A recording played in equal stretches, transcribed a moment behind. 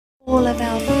all of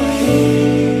our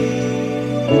praise.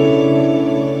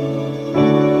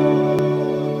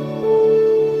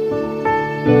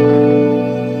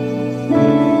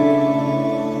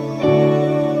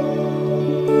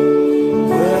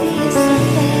 Worthy is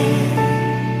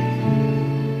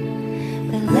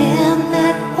the Lamb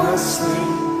that was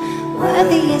slain.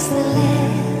 Worthy is the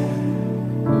Lamb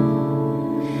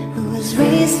who was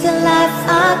raised to life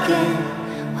again.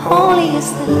 Holy is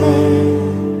the Lamb,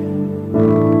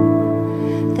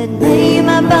 the name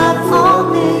above all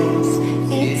names.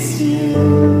 It's you,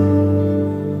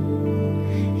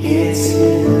 it's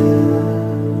you.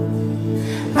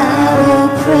 I will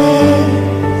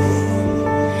praise,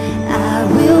 I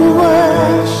will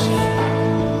worship,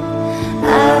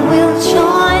 I will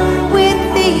join with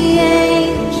the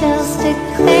angels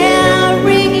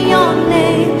declaring your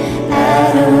name.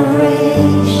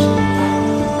 Adoration,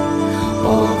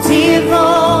 all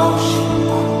devotion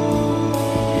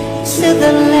to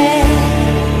the Lamb.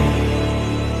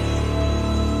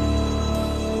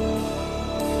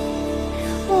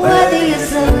 Worthy is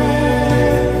the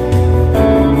Lamb,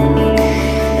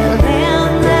 the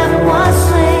Lamb that was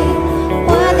slain.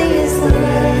 Worthy is the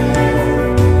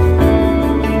Lamb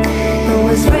who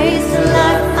was raised to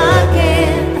life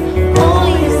again.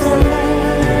 Holy is the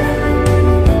Lamb,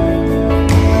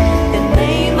 the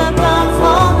name above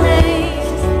all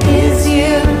names is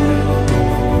you.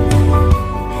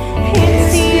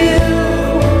 It's you.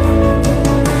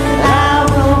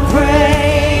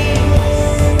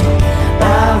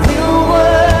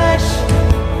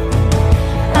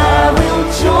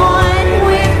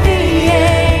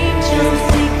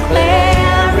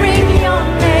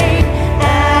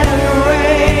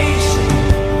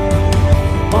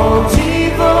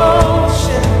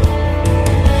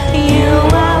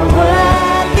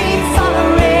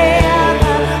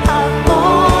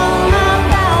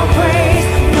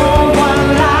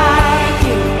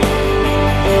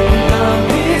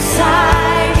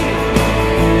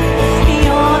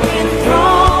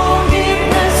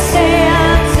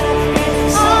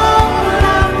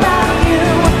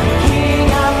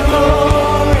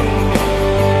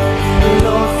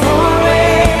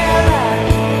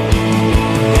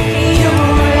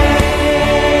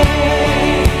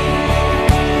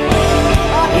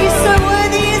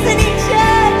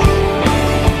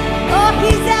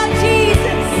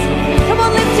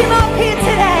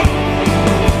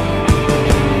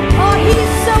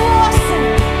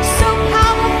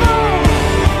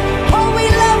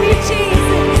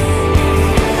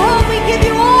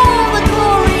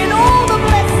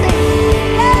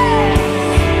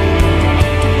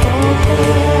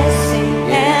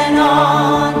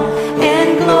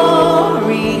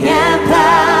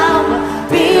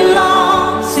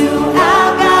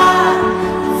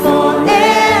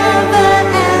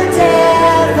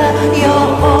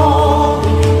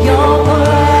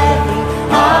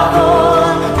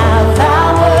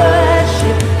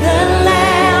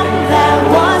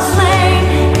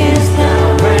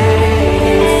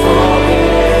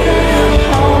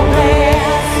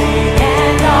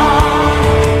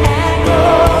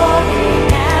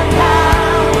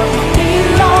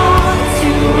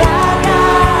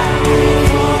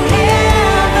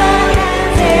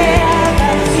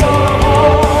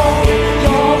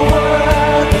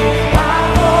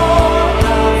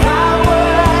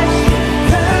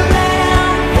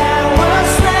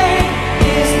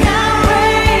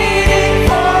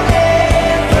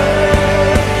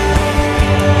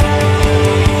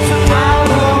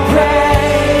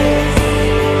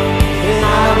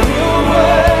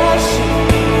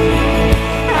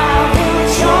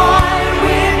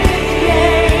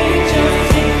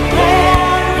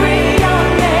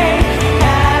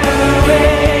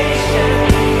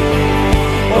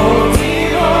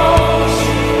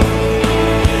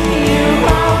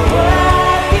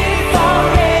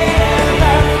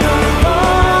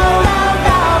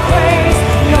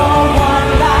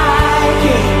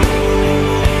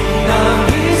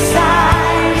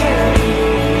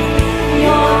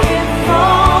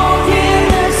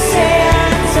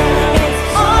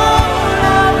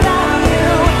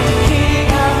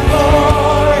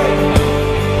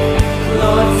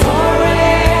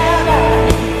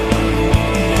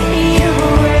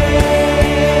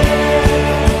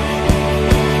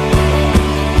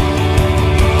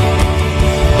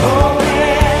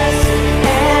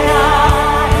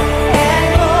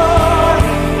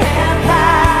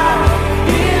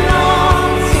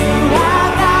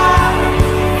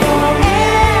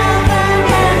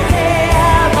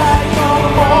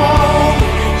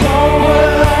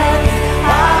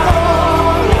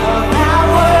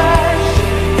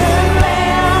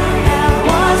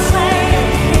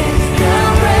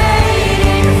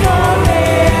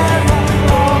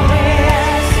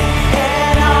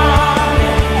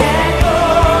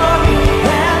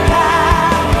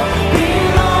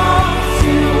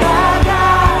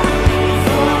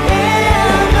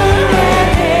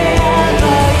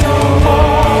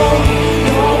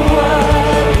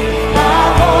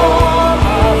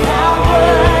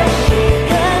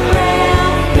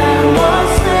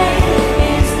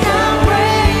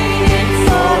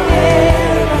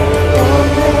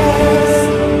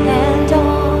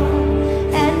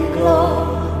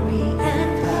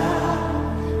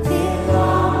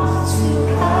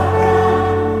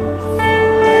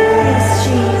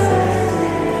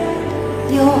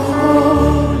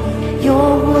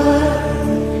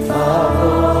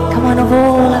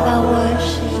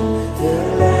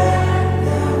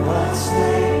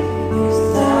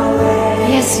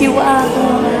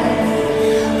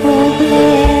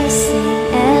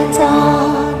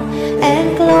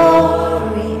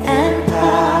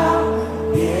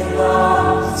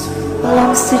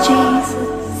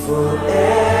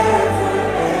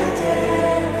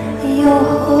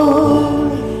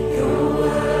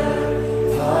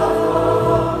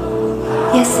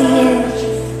 Yes, He is.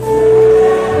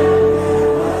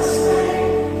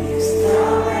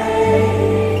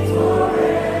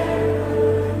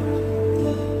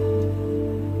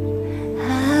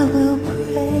 I will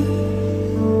pray,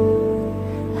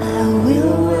 I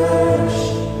will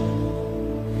worship,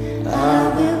 I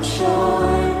will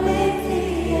join with the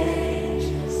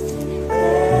angels,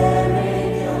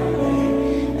 declaring your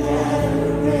name,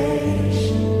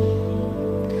 adoration,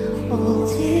 all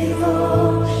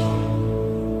devotion.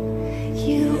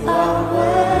 You are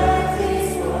worthy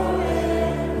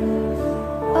forever.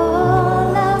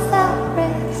 All of our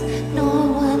praise, no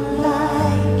one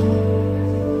like you,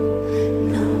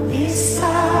 no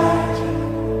beside you.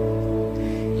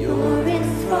 You're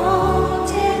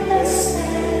enthroned in the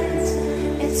sands.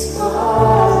 It's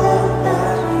all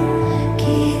about you,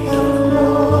 King of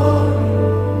glory.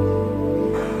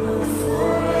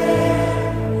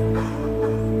 Forever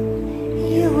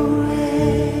you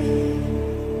reign.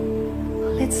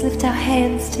 Let's lift our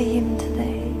hands to Him today.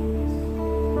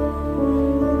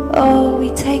 Oh, we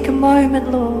take a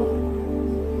moment, Lord,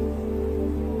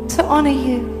 to honor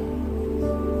You,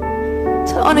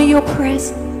 to honor Your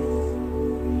presence,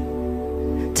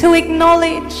 to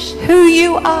acknowledge who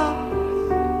You are.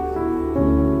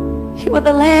 You are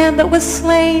the Lamb that was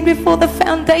slain before the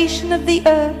foundation of the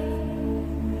earth.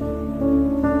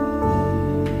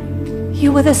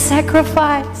 You were the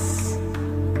sacrifice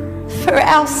for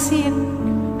our sin.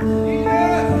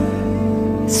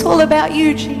 It's all about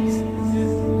You, Jesus.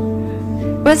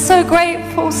 We're so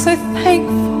grateful, so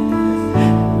thankful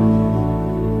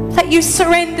that You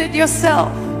surrendered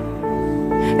Yourself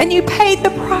and You paid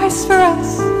the price for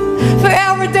us, for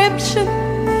our redemption,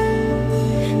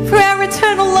 for our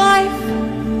eternal life,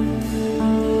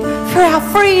 for our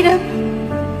freedom,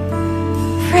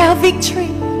 for our victory.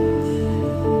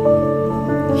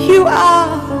 You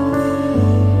are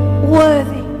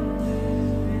worthy,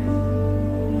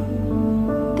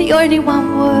 the only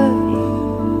one worthy.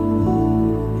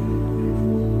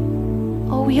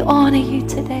 Oh, we honor You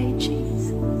today,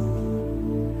 Jesus.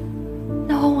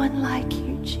 No one like You.